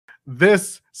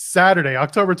this Saturday,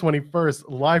 October 21st,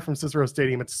 live from Cicero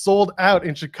Stadium. It's sold out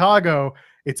in Chicago.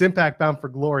 It's Impact Bound for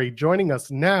Glory. Joining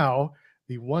us now,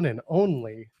 the one and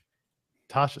only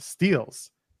Tasha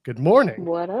Steelz. Good morning.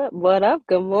 What up? What up?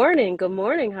 Good morning. Good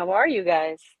morning. How are you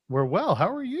guys? We're well. How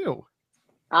are you?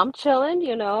 I'm chilling,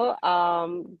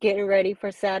 getting ready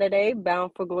for Saturday,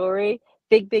 Bound for Glory.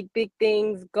 Big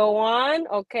things go on,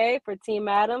 okay, for Team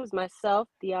Adams, myself,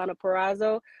 Deonna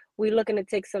Purrazzo. We looking to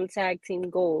take some tag team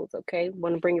goals, okay?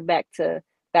 Want to bring it back to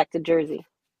Jersey.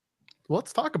 Well,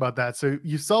 let's talk about that. So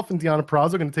yourself and Deonna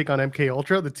Purrazzo are going to take on MK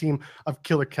Ultra, the team of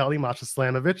Killer Kelly, Masha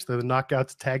Slamovich. They're the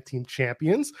Knockouts Tag Team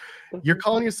Champions. You're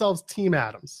calling yourselves Team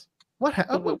Adams.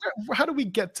 How do we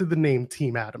get to the name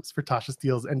Team Adams for Tasha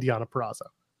Steelz and Deonna Purrazzo?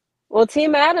 Well,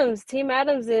 Team Adams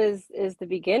is the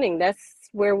beginning. That's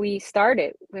where we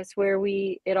started. That's where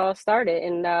it all started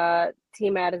in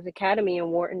Team Adams Academy in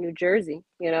Wharton, New Jersey.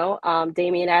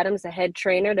 Damian Adams, the head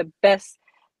trainer, the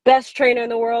best trainer in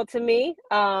the world to me.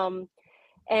 And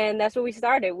that's where we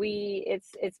started.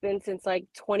 It's been since like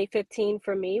 2015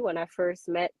 for me when I first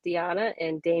met Deonna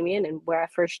and Damian and where I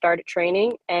first started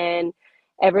training. And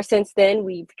ever since then,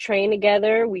 we've trained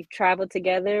together, we've traveled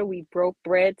together, we broke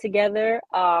bread together.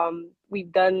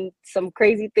 We've done some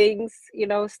crazy things,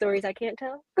 stories I can't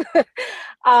tell.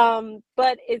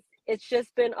 But it's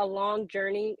just been a long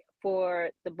journey for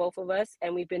the both of us,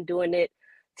 and we've been doing it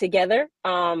together,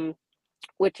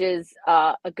 which is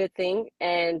a good thing.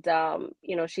 And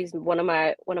she's one of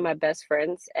my best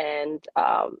friends, and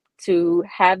to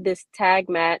have this tag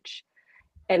match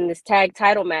and this tag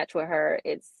title match with her,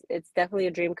 it's definitely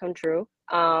a dream come true.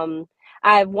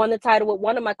 I've won the title with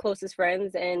one of my closest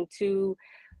friends, and to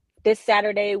this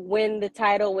Saturday win the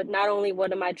title with not only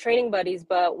one of my training buddies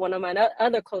but one of my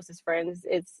other closest friends,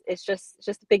 it's just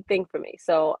a big thing for me.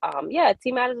 So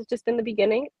Team Adams has just been the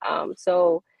beginning.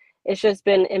 So it's just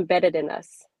been embedded in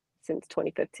us since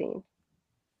 2015.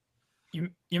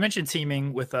 You mentioned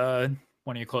teaming with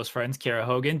one of your close friends, Kiera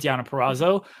Hogan, Deonna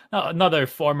Purrazzo, another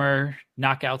former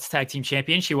Knockouts Tag Team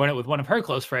Champion. She won it with one of her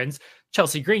close friends,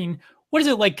 Chelsea Green. What is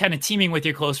it like kind of teaming with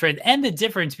your close friend, and the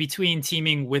difference between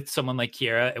teaming with someone like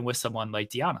Kiera and with someone like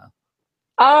Deonna?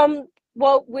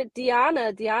 Well, with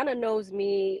Deonna knows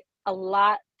me a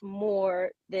lot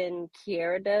more than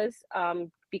Kiera does,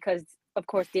 because of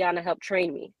course Deonna helped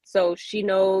train me. So she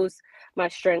knows my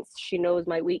strengths, she knows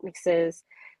my weaknesses,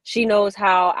 she knows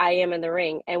how I am in the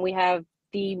ring, and we have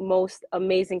the most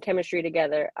amazing chemistry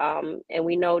together. And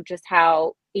we know just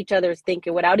how each other is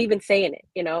thinking without even saying it,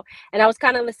 And I was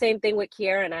kind of the same thing with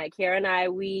Kiera and I. Kiera and I,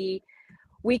 we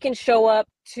can show up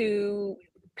to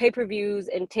pay-per-views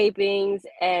and tapings,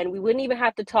 and we wouldn't even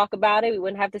have to talk about it. We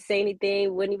wouldn't have to say anything.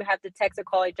 We wouldn't even have to text or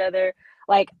call each other.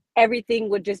 Like, everything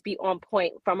would just be on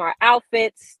point, from our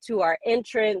outfits to our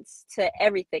entrance to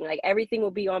everything. Like, everything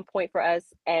will be on point for us.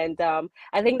 And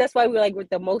I think that's why we're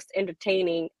the most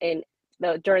entertaining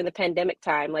during the pandemic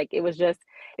time. Like, it was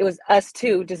us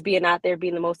two just being out there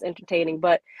being the most entertaining.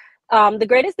 But the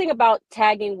greatest thing about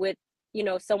tagging with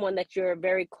someone that you're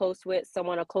very close with,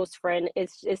 a close friend,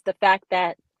 is the fact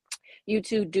that you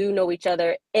two do know each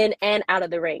other in and out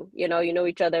of the ring. You know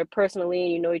each other personally,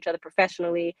 you know each other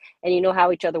professionally, and you know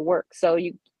how each other works. So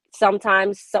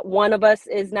sometimes one of us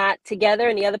is not together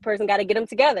and the other person got to get them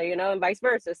together, and vice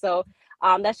versa. So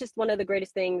that's just one of the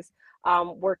greatest things,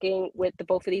 working with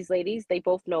both of these ladies. They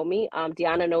both know me.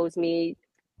 Deonna knows me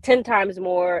 10 times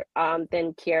more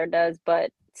than Kiera does,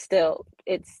 but still,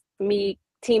 it's me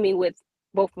teaming with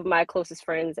both of my closest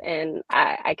friends, and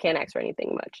I can't ask for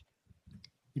anything much.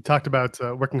 You talked about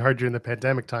working hard during the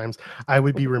pandemic times. I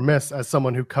would be remiss, as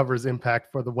someone who covers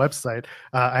Impact for the website,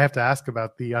 I have to ask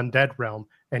about the Undead Realm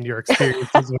and your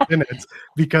experiences within it.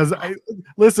 Because,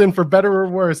 listen, for better or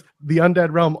worse, the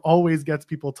Undead Realm always gets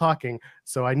people talking.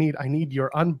 So I need your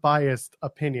unbiased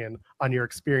opinion on your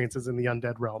experiences in the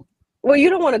Undead Realm. Well, you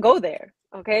don't want to go there,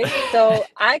 okay? So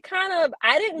I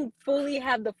didn't fully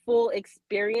have the full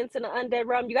experience in the Undead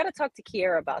Realm. You got to talk to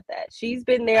Kiera about that. She's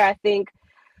been there, I think,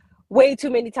 way too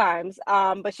many times,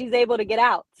 but she's able to get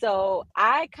out. So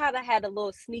I kind of had a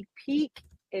little sneak peek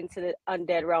into the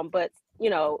Undead Realm, but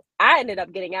I ended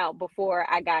up getting out before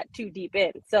I got too deep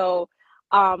in. So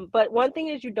but one thing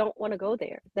is, you don't want to go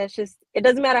there. That's just, it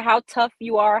doesn't matter how tough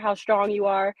you are, how strong you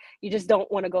are, you just don't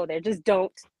want to go there. Just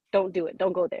don't do it.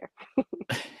 Don't go there.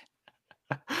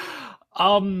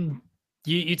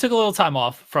 You took a little time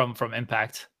off from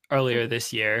Impact earlier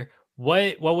this year.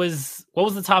 What was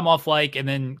the time off like, and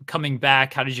then coming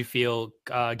back, how did you feel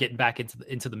getting back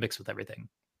into the mix with everything?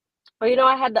 Well,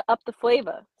 I had to up the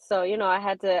flavor. So, I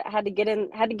had to get in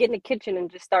the kitchen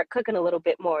and just start cooking a little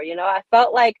bit more. I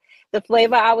felt like the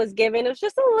flavor I was giving, it was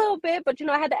just a little bit, but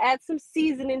I had to add some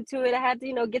seasoning to it. I had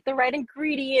to, get the right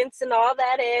ingredients and all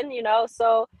that in.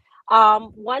 So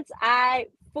once I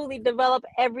fully develop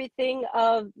everything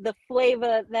of the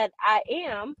flavor that I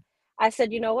am, I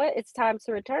said, you know what, it's time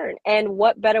to return. And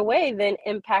what better way than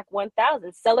Impact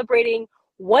 1000, celebrating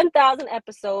 1000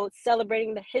 episodes,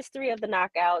 celebrating the history of the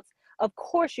knockouts. Of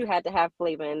course you had to have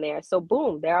flavor in there. So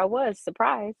boom, there I was,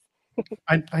 surprise.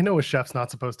 I know a chef's not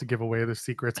supposed to give away their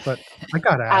secrets, but I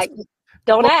gotta ask.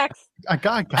 Don't ask. I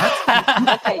got.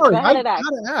 Okay, go ahead and ask.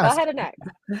 Go ahead and ask.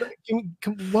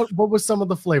 What was some of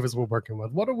the flavors we're working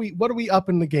with? What are we up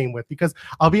in the game with? Because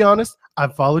I'll be honest,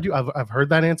 I've followed you. I've heard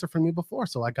that answer from you before,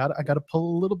 so I got to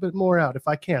pull a little bit more out if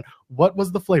I can. What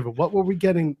was the flavor? What were we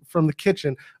getting from the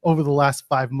kitchen over the last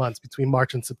 5 months between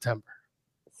March and September?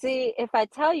 See, if I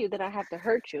tell you, then I have to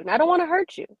hurt you, and I don't want to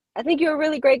hurt you. I think you're a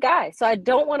really great guy, so I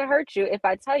don't want to hurt you. If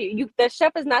I tell you, the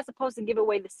chef is not supposed to give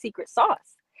away the secret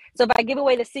sauce. So if I give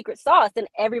away the secret sauce, then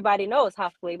everybody knows how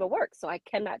flavor works. So I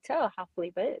cannot tell how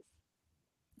flavor is.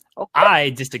 Okay. I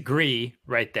disagree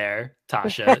right there,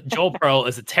 Tasha. Joel Pearl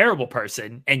is a terrible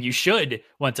person, and you should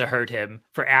want to hurt him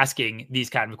for asking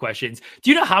these kind of questions. Do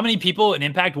you know how many people in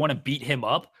Impact want to beat him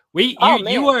up?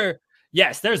 You are,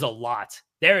 yes, there's a lot.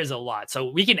 There is a lot. So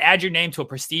we can add your name to a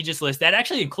prestigious list that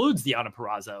actually includes Deonna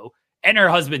Purrazzo and her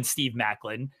husband, Steve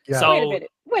Macklin. Yeah. So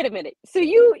wait a minute. So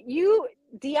you,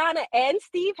 Deonna and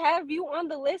Steve have you on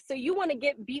the list. So you want to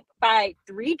get beat by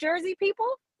 3 Jersey people?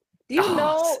 Do you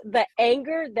know the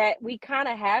anger that we kind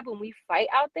of have when we fight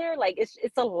out there? Like it's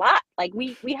a lot. Like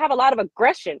we have a lot of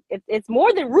aggression. It's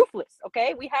more than ruthless.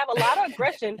 Okay. We have a lot of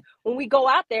aggression when we go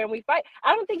out there and we fight.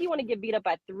 I don't think you want to get beat up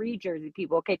by 3 Jersey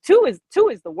people. Okay. 2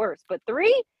 is the worst, but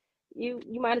 3, you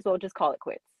might as well just call it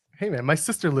quits. Hey man, my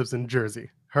sister lives in Jersey.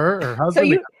 Her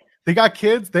husband, they got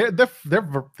kids. They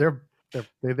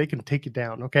can take you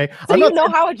down, okay? So you know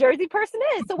how a Jersey person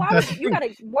is. So why would you got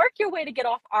to work your way to get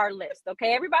off our list,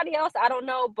 okay? Everybody else, I don't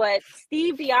know, but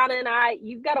Steve, Deonna, and I,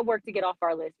 you've got to work to get off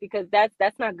our list because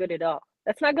that's not good at all.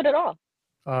 That's not good at all.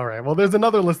 All right. Well, there's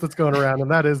another list that's going around,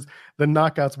 and that is the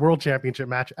Knockouts World Championship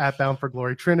match at Bound for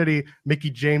Glory. Trinity,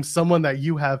 Mickie James, someone that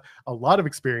you have a lot of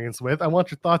experience with. I want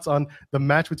your thoughts on the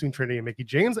match between Trinity and Mickie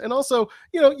James, and also,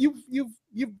 you've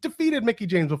defeated Mickie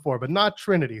James before, but not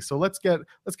Trinity. So let's get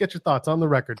your thoughts on the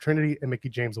record, Trinity and Mickie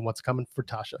James, and what's coming for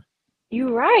Tasha.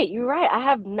 You're right. I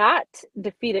have not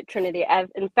defeated Trinity.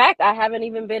 In fact, I haven't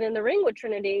even been in the ring with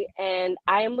Trinity, and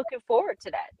I am looking forward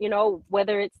to that.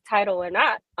 Whether it's title or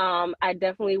not, I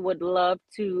definitely would love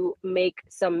to make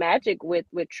some magic with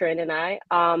Trin and I.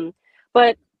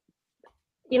 But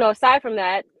aside from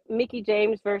that, Mickie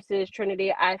James versus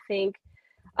Trinity, I think,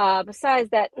 besides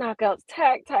that Knockouts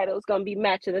tag title is going to be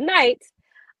match of the night,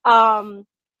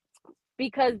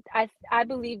 because I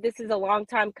believe this is a long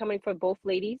time coming for both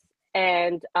ladies.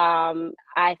 And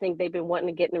I think they've been wanting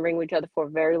to get in the ring with each other for a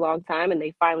very long time, and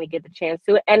they finally get the chance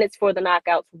to it. And it's for the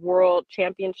Knockouts World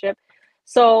Championship.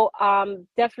 So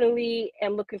definitely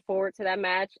am looking forward to that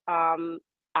match.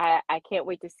 I can't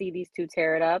wait to see these two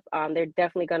tear it up. They're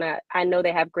definitely going to – I know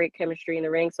they have great chemistry in the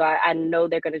ring, so I know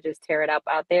they're going to just tear it up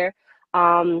out there.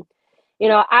 I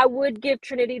would give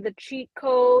Trinity the cheat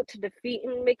code to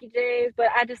defeating Mickie James, but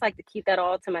I just like to keep that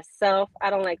all to myself. I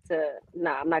don't like to,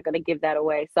 I'm not going to give that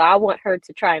away. So I want her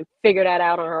to try and figure that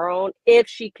out on her own if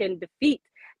she can defeat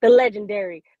the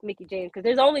legendary Mickie James, because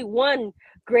there's only one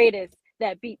greatest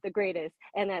that beat the greatest,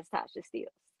 and that's Tasha Steelz.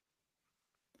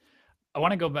 I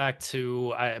want to go back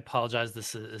to, I apologize,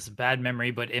 this is a bad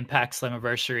memory, but Impact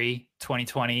Slammiversary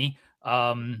 2020.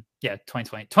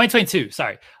 2022,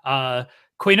 sorry.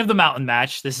 Queen of the Mountain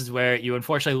match. This is where you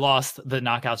unfortunately lost the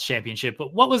Knockouts Championship.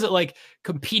 But what was it like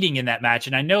competing in that match?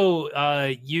 And I know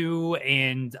you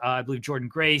and I believe Jordan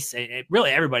Grace, and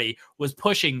really everybody was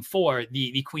pushing for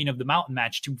the Queen of the Mountain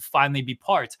match to finally be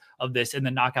part of this in the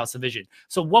Knockouts division.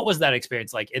 So what was that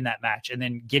experience like in that match and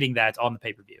then getting that on the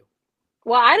pay-per-view?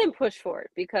 Well, I didn't push for it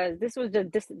because this was a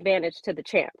disadvantage to the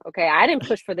champ. Okay. I didn't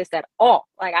push for this at all.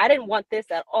 Like, I didn't want this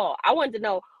at all. I wanted to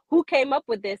know who came up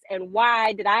with this and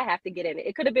why did I have to get in it?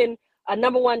 It could have been a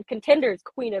number 1 contenders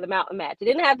Queen of the Mountain match. It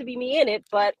didn't have to be me in it,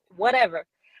 but whatever.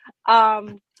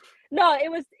 No,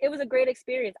 it was a great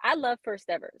experience. I love first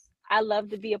evers. I love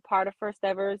to be a part of first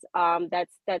evers.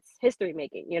 That's history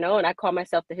making, and I call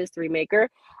myself the history maker.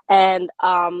 And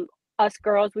us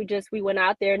girls, we went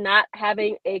out there not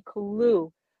having a clue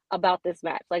about this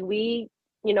match. Like none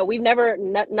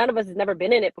of us has never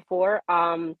been in it before.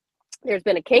 There's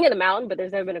been a King of the Mountain, but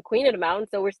there's never been a Queen of the Mountain.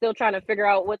 So we're still trying to figure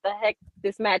out what the heck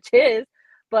this match is.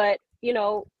 But you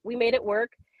know, we made it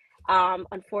work.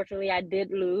 Unfortunately, I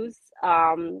did lose.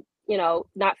 You know,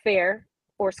 not fair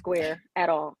or square at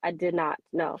all. I did not,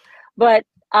 no. But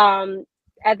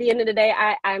at the end of the day,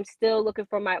 I'm still looking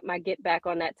for my get back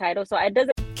on that title. So it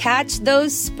doesn't. Catch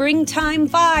those springtime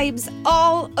vibes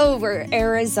all over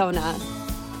Arizona.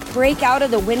 Break out of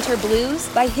the winter blues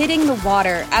by hitting the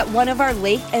water at one of our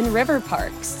lake and river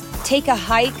parks. Take a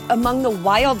hike among the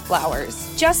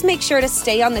wildflowers. Just make sure to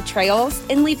stay on the trails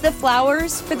and leave the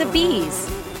flowers for the bees.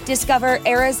 Discover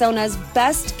Arizona's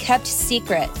best kept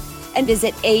secret and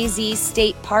visit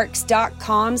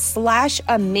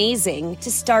azstateparks.com/amazing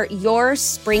to start your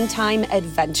springtime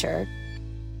adventure.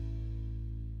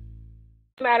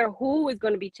 No matter who is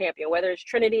going to be champion, whether it's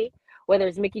Trinity, whether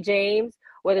it's Mickie James,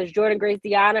 whether it's Jordan Grace,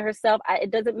 Deonna herself,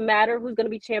 it doesn't matter who's going to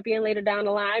be champion later down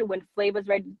the line. When Flavor's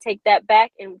ready to take that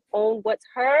back and own what's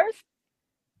hers,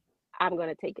 I'm going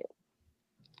to take it.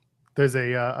 There's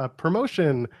a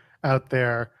promotion out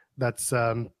there that's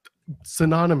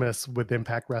synonymous with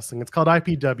Impact Wrestling. It's called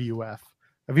IPWF.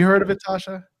 Have you heard of it,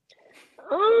 Tasha?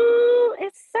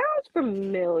 It sounds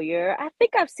familiar. I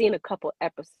think I've seen a couple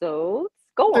episodes.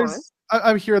 Go on.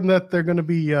 I'm hearing that they're going to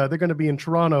be in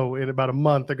Toronto in about a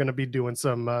month. They're going to be doing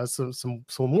some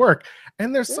work,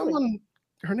 and there's someone.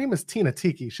 Her name is Tina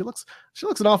Tiki. She looks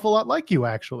an awful lot like you,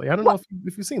 actually. I don't know if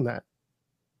you've seen that.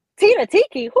 Tina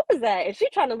Tiki, who is that? Is she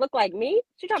trying to look like me?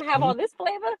 She trying to have all this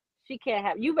flavor? She can't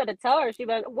have. You better tell her.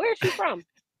 Where is she from?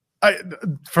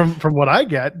 From what I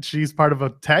get, she's part of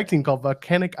a tag team called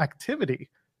Volcanic Activity.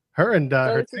 Her and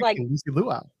her tag team, Lucy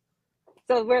Luau.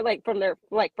 So we're from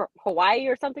Hawaii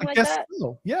or something like that?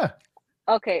 So, yeah.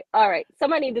 Okay, all right.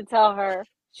 Somebody need to tell her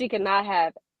she cannot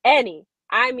have any.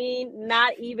 I mean,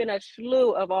 not even a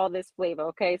slew of all this flavor,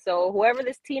 okay? So whoever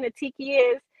this Tina Tiki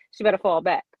is, she better fall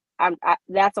back.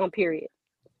 That's on period.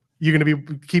 You're going to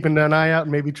be keeping an eye out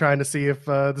and maybe trying to see if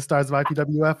the stars of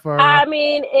IPWF are... I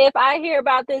mean, if I hear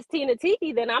about this Tina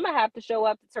Tiki, then I'm going to have to show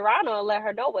up to Toronto and let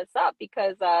her know what's up,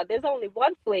 because there's only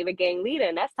one Flavor Gang leader,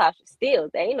 and that's Tasha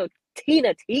Steelz. There ain't no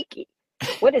Tina Tiki.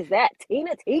 What is that?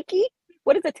 Tina Tiki?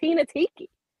 What is a Tina Tiki?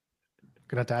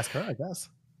 Gonna have to ask her, I guess.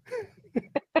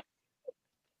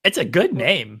 It's a good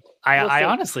name. I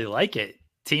honestly like it.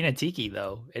 Tina Tiki,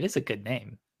 though. It is a good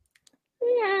name.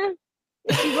 Yeah.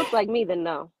 If she looks like me, then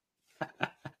no.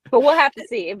 But we'll have to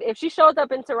see. If she shows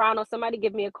up in Toronto, somebody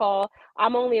give me a call.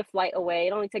 I'm only a flight away.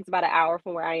 It only takes about an hour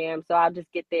from where I am. So I'll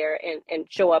just get there and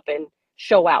show up and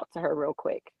show out to her real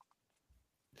quick.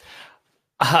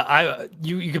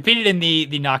 You competed in the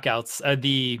knockouts,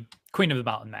 the Queen of the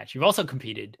Mountain match. You've also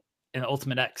competed in the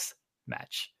Ultimate X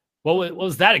match. What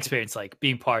was that experience like,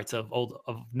 being part of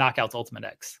Knockouts Ultimate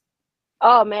X?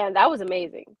 Oh man, that was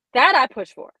amazing. That I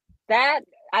pushed for. That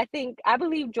I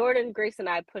believe Jordan, Grace, and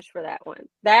I pushed for that one.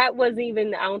 That was I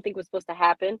don't think was supposed to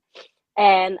happen.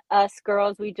 And us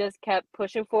girls, we just kept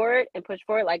pushing for it and push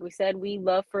for it. Like we said, we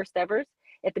love first evers.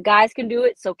 If the guys can do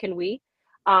it, so can we.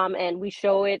 And we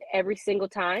show it every single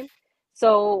time.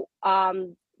 So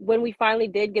when we finally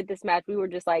did get this match, we were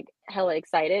just like hella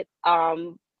excited.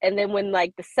 And then when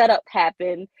like the setup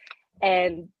happened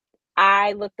and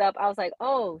I looked up, I was like,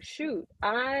 oh shoot,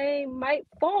 I might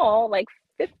fall like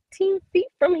 15 feet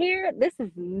from here. This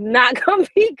is not gonna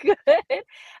be good.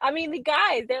 I mean, the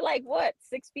guys, they're like what,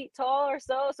 6 feet tall or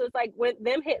so. So it's like when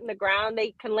them hitting the ground,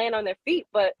 they can land on their feet,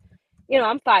 but you know,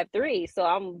 I'm 5'3", so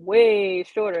I'm way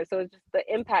shorter. So it's just the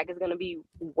impact is going to be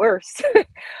worse.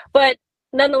 But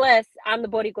nonetheless, I'm the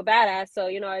Boricua badass. So,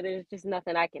 you know, there's just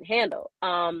nothing I can handle.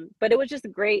 But it was just a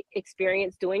great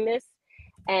experience doing this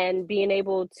and being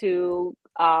able to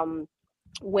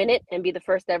win it and be the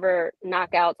first ever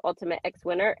Knockouts Ultimate X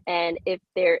winner. And if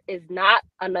there is not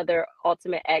another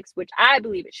Ultimate X, which I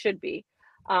believe it should be,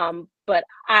 but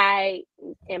I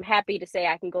am happy to say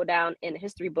I can go down in the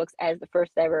history books as the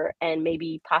first ever and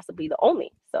maybe possibly the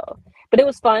only. So, but it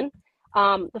was fun.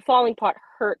 The falling part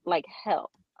hurt like hell,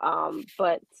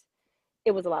 but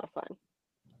it was a lot of fun.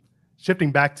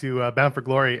 Shifting back to Bound for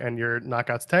Glory and your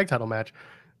Knockouts tag title match,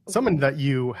 someone that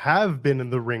you have been in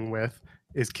the ring with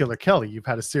is Killer Kelly. You've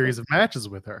had a series of matches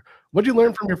with her. What did you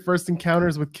learn from your first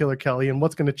encounters with Killer Kelly, and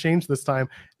what's going to change this time?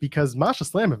 Because Masha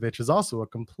Slamovich is also a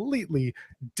completely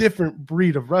different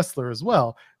breed of wrestler as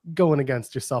well, going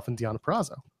against yourself and Deonna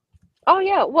Purrazzo. Oh,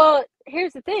 yeah. Well,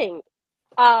 here's the thing.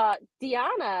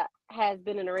 Deonna has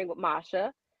been in the ring with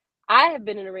Masha. I have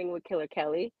been in the ring with Killer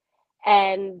Kelly.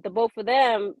 And the both of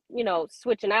them, you know,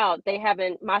 switching out,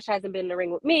 Masha hasn't been in the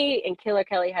ring with me and Killer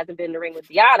Kelly hasn't been in the ring with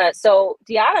Deonna. So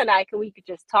Deonna and we could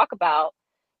just talk about,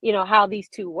 you know, how these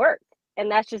two work. And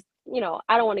that's just, you know,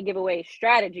 I don't want to give away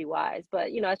strategy wise,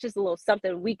 but, you know, it's just a little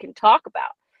something we can talk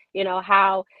about, you know,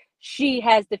 how she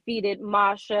has defeated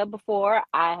Masha before.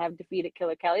 I have defeated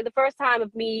Killer Kelly. The first time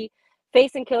of me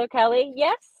facing Killer Kelly,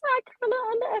 yes, I kind of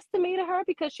underestimated her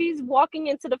because she's walking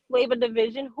into the flavor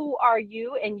division. Who are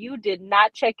you? And you did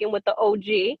not check in with the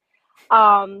OG.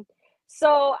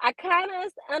 So I kind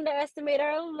of underestimated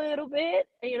her a little bit,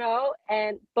 you know,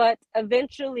 but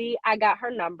eventually I got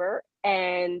her number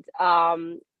and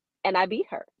I beat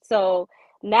her. So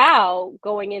now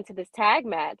going into this tag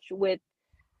match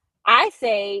I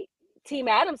say Team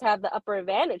Adams have the upper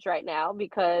advantage right now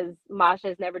because Masha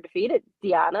has never defeated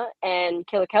Deonna and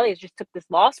Killer Kelly has just took this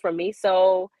loss from me.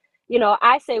 So, you know,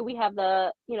 I say we have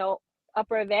the, you know,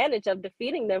 upper advantage of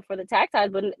defeating them for the tag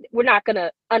titles, but we're not going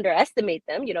to underestimate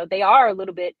them. You know, they are a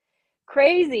little bit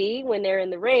crazy when they're in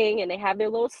the ring and they have their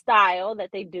little style that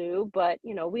they do, but,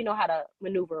 you know, we know how to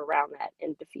maneuver around that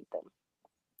and defeat them.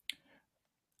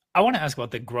 I want to ask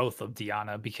about the growth of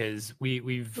Deonna because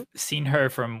we've seen her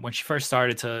from when she first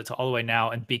started to all the way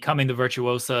now and becoming the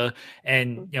virtuosa.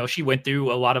 And, you know, she went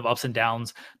through a lot of ups and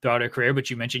downs throughout her career, but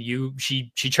you mentioned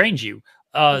she trained you.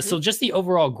 So just the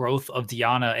overall growth of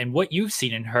Deonna and what you've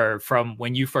seen in her from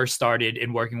when you first started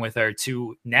in working with her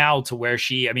to now to where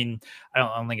I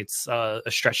don't think it's a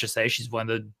stretch to say she's one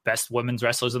of the best women's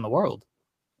wrestlers in the world.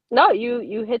 No,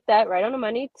 you hit that right on the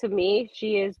money. To me,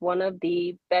 she is one of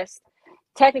the best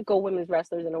technical women's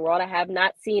wrestlers in the world. I have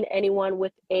not seen anyone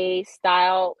with a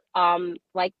style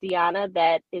like Deonna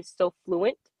that is so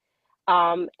fluent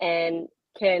and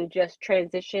can just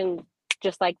transition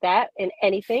just like that in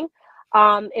anything.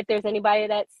 If there's anybody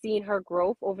that's seen her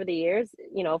growth over the years,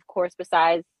 you know, of course,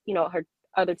 besides, you know, her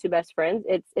other two best friends,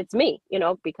 it's me, you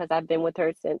know, because I've been with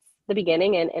her since the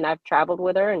beginning and I've traveled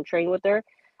with her and trained with her.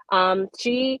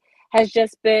 She has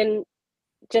just been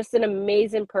just an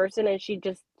amazing person, and she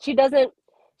doesn't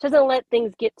let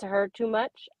things get to her too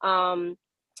much.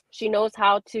 She knows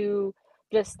how to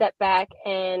just step back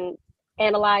and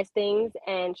analyze things,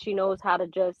 and she knows how to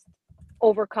just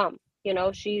overcome. You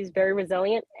know, she's very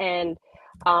resilient, and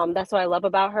that's what I love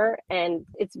about her. And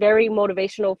it's very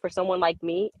motivational for someone like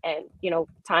me. And, you know,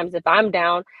 times if I'm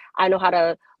down, I know how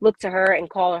to look to her and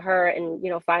call her and, you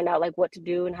know, find out like what to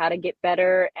do and how to get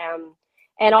better.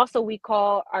 And also we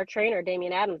call our trainer,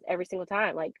 Damian Adams, every single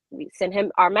time. Like we send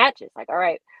him our matches. Like, all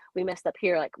right, we messed up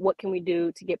here. Like, what can we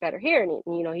do to get better here? And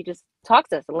you know, he just talks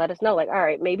to us and let us know, like, all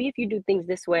right, maybe if you do things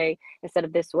this way instead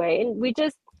of this way. And we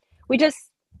just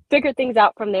figure things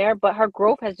out from there. But her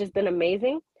growth has just been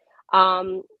amazing.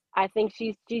 I think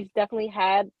she's definitely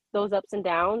had those ups and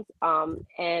downs.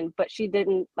 But she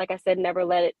didn't, like I said, never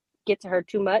let it get to her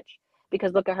too much,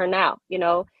 because look at her now. You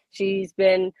know, she's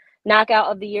been Knockout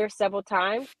of the Year several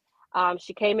times.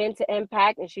 She came into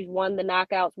Impact and she's won the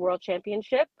Knockouts World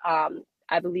Championship.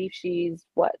 I believe she's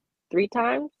 3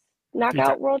 times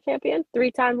Knockout World Champion,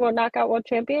 3 times Knockout World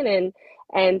Champion,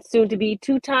 and soon to be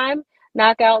 2-time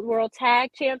Knockout World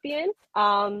Tag Champion.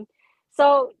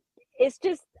 So it's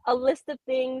just a list of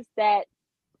things that,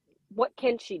 what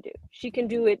can she do? She can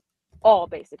do it all,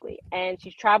 basically. And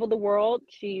she's traveled the world.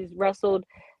 She's wrestled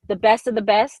the best of the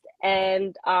best.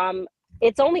 And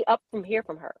it's only up from here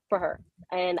for her.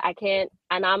 And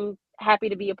I'm happy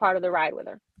to be a part of the ride with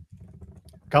her.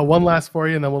 Got one last for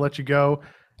you, and then we'll let you go.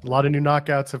 A lot of new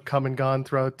knockouts have come and gone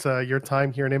throughout your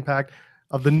time here in Impact.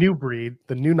 Of the new breed,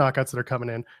 the new knockouts that are coming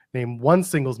in, name one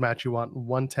singles match you want,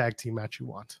 one tag team match you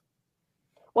want.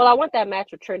 Well, I want that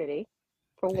match with Trinity,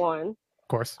 for one. Of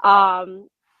course.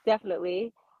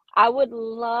 Definitely. I would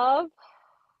love,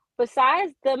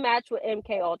 besides the match with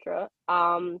MK Ultra,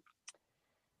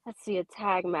 let's see, a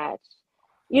tag match.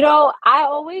 You know, I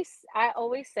always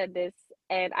said this,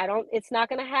 and it's not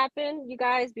going to happen, you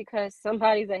guys, because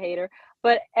somebody's a hater,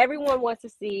 but everyone wants to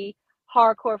see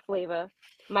Hardcore Flavor,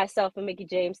 myself and Mickie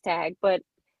James tag. But,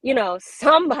 you know,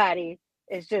 somebody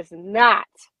is just not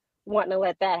wanting to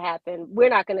let that happen. We're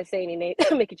not going to say any name,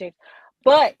 Mickie James,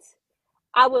 but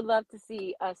I would love to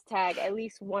see us tag at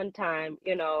least one time,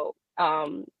 you know,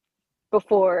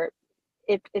 before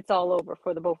it's all over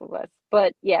for the both of us.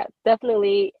 But yeah,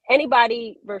 definitely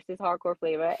anybody versus Hardcore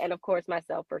Flavor, and of course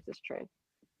myself versus Trin.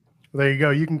 There you go.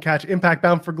 You can catch Impact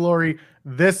Bound for Glory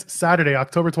this Saturday,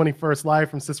 October 21st, live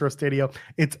from Cicero Stadium.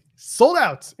 It's sold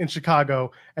out in Chicago.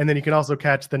 And then you can also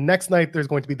catch the next night. There's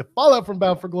going to be the fallout from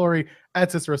Bound for Glory at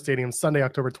Cicero Stadium, Sunday,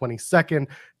 October 22nd.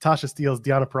 Tasha Steelz,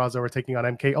 Deonna Purrazzo are taking on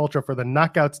MK Ultra for the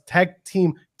Knockouts Tag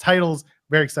Team titles.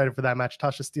 Very excited for that match.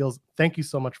 Tasha Steelz, thank you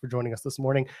so much for joining us this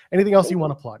morning. Anything else you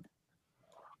want to plug?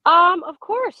 Of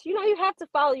course, you know, you have to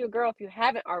follow your girl if you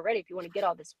haven't already, if you want to get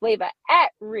all this flavor,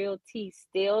 at Real T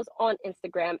Steelz on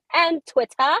Instagram and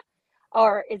Twitter.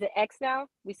 Or is it X now?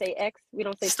 We say X. We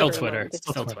don't say Still Twitter.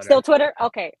 Twitter. Still Twitter?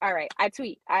 Okay. All right. I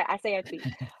tweet. I say I tweet.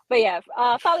 But yeah,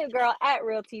 follow your girl at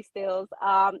Real T Steelz.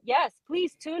 Yes,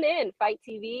 please tune in. Fight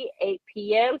TV, 8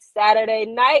 p.m. Saturday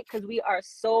night, because we are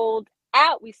sold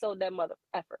out. We sold that mother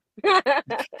effer.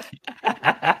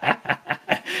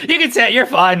 You can say it. You're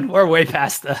fine. We're way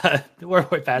past You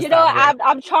know,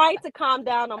 I'm trying to calm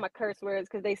down on my curse words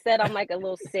because they said I'm like a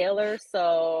little sailor.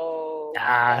 So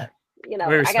you know,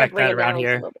 we respect I gotta bring that it around down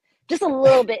here. just a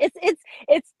little bit.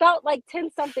 It's felt like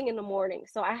 10 something in the morning,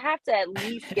 so I have to at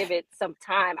least give it some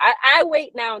time. I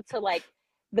wait now until like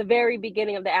the very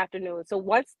beginning of the afternoon. So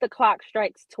once the clock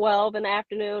strikes 12 in the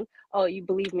afternoon, oh, you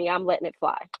believe me, I'm letting it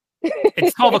fly.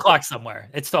 It's 12 o'clock somewhere.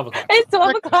 It's 12 o'clock. It's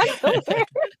 12 o'clock somewhere.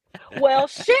 Well,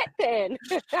 shit then.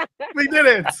 We did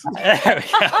it. There we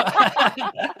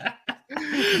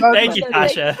go. Thank you,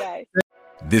 Tasha. Thank you,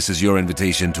 This is your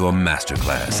invitation to a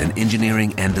masterclass in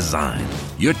engineering and design.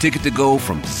 Your ticket to go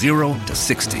from 0 to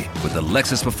 60 with the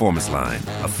Lexus Performance Line.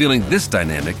 A feeling this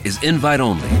dynamic is invite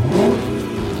only.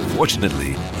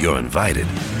 Fortunately, you're invited.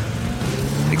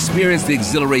 Experience the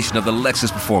exhilaration of the Lexus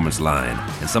Performance Line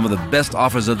and some of the best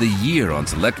offers of the year on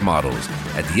select models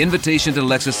at the Invitation to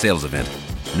Lexus sales event,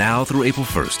 now through April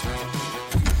 1st.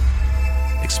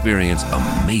 Experience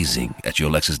amazing at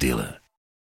your Lexus dealer.